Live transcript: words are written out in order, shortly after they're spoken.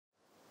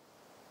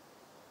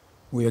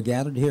We are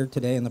gathered here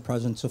today in the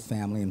presence of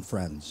family and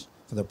friends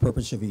for the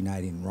purpose of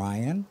uniting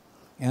Ryan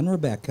and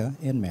Rebecca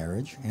in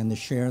marriage and to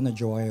share in the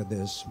joy of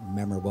this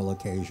memorable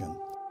occasion.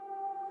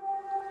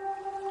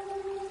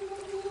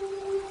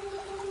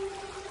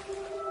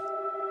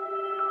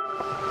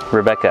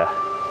 Rebecca,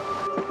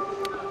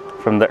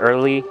 from the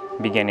early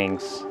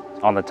beginnings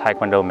on the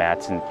Taekwondo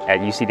mats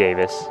at UC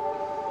Davis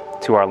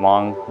to our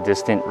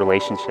long-distant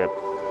relationship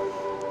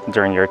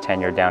during your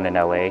tenure down in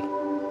LA,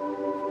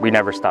 we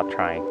never stopped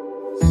trying.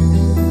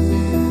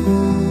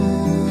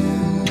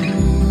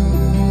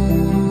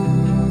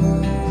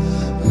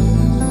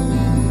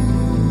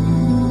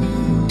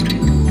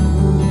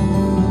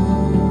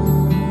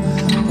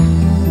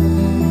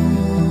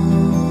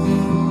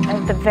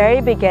 At the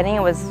very beginning,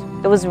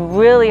 it was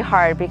really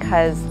hard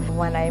because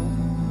when I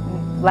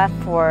left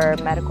for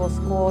medical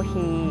school,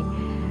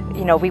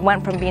 we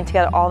went from being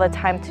together all the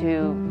time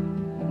to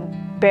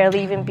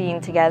barely even being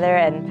together,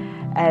 and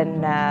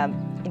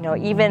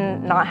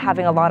even not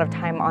having a lot of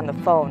time on the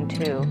phone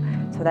too.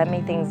 So that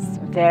made things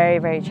very,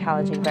 very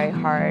challenging, very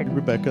hard.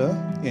 Rebecca,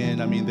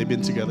 and I mean, they've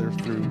been together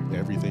through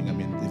everything. I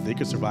mean, if they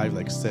could survive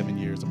like 7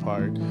 years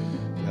apart,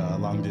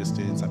 long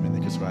distance, I mean,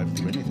 they could survive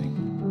through anything.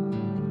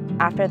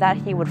 After that,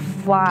 he would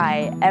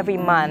fly every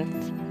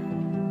month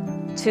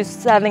to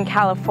Southern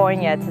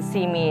California to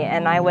see me,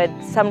 and I would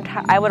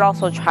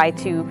also try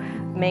to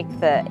make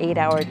the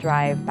 8-hour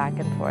drive back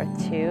and forth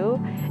too,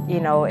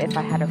 if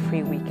I had a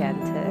free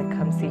weekend to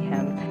come see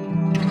him.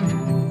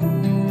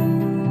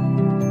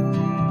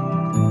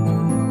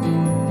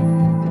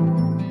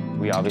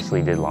 We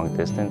obviously did long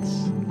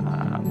distance.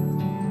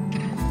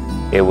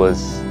 It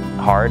was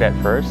hard at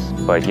first,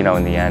 but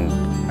in the end,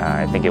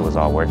 I think it was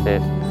all worth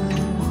it.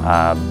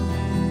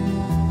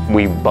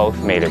 We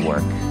both made it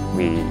work.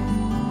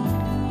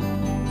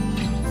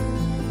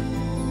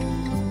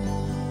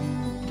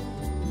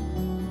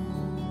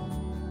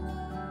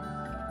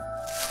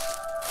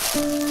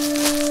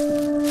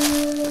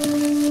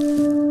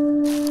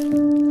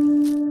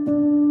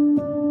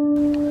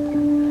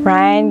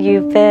 Ryan,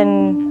 you've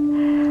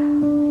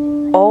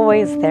been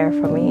always there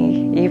for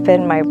me. You've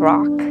been my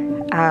rock.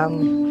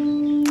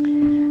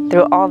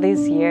 Through all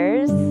these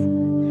years,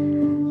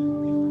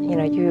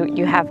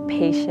 you have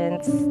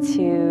patience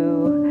to,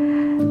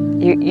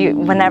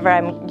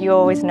 you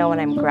always know when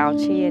I'm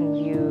grouchy, and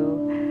you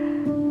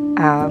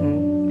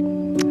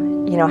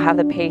have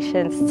the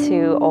patience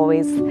to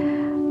always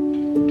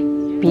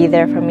be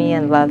there for me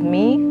and love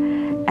me.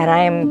 And I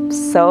am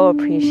so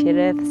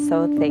appreciative,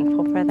 so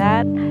thankful for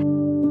that.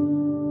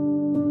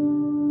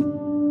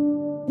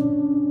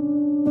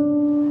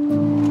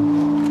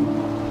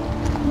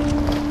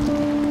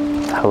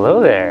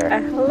 Hello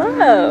there.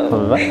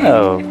 Hello.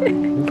 Hello.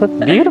 You look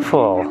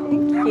beautiful.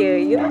 Thank you.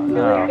 You look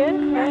really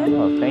good, friend.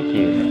 Oh, thank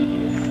you.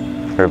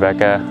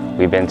 Rebecca,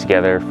 we've been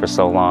together for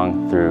so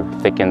long through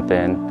thick and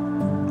thin,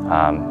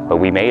 but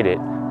we made it.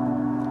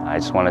 I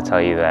just want to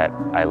tell you that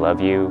I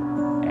love you,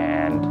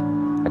 and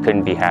I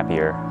couldn't be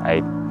happier.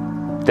 I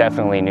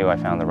definitely knew I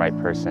found the right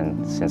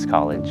person since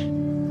college.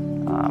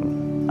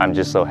 I'm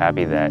just so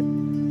happy that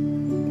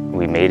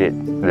we made it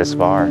this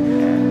far.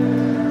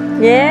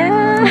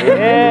 Yeah.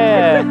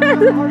 Yeah.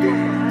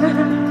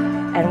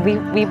 And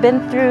we've been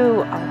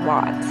through a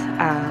lot,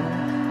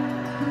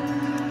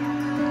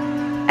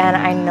 and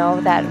I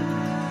know that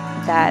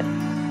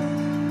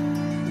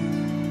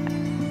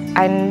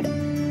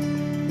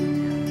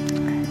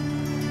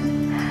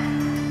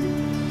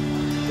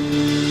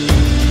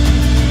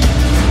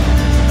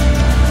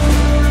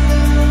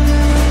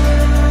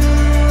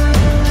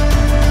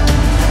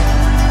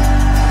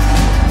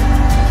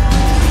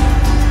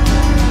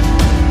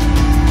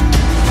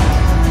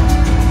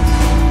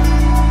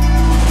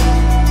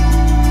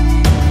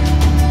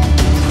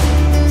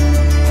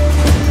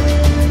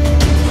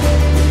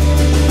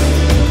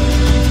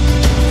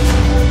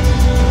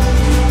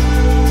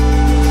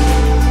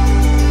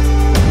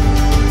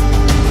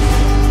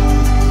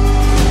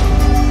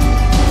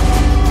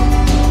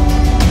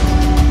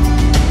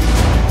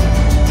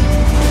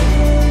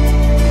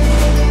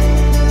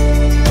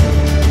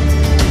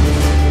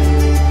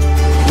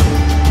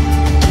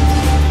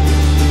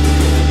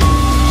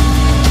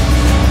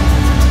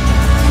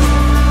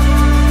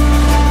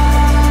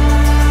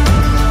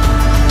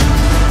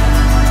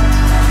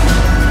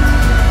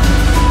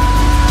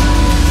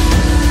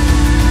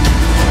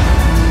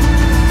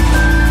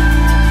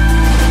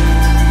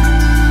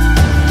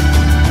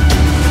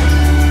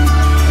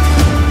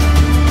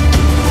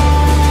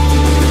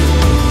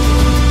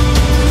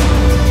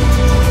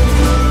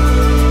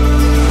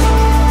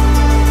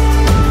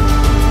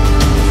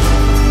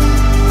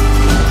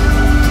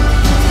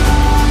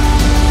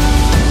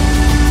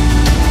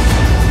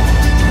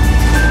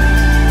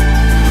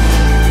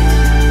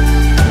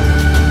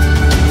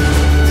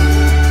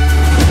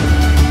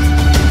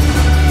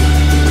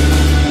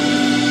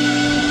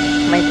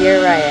Dear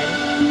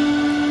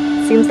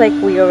Ryan, seems like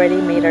we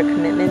already made our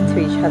commitment to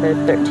each other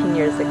 13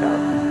 years ago.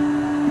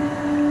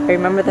 I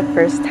remember the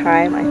first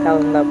time I fell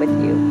in love with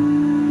you.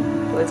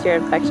 It was your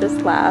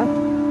infectious laugh,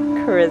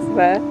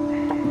 charisma,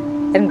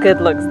 and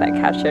good looks that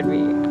captured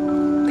me.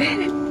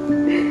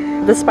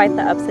 Despite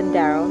the ups and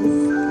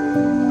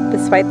downs,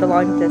 despite the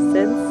long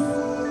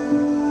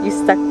distance, you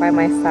stuck by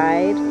my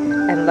side,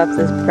 and love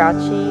is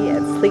grouchy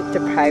and sleep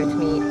deprived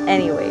me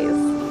anyways.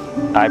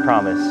 I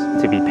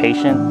promise to be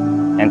patient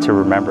and to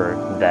remember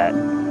that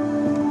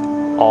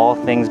all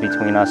things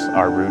between us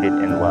are rooted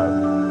in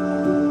love.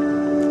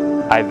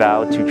 I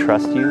vow to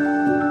trust you,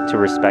 to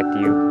respect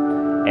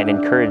you, and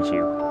encourage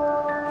you,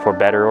 for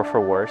better or for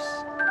worse,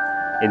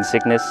 in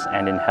sickness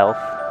and in health,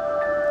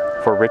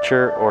 for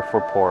richer or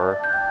for poorer,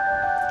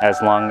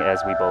 as long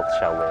as we both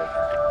shall live.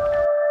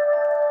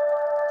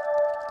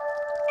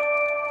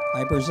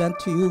 I present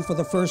to you for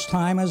the first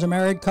time as a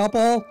married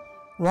couple,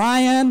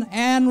 Ryan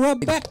and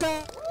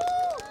Rebecca.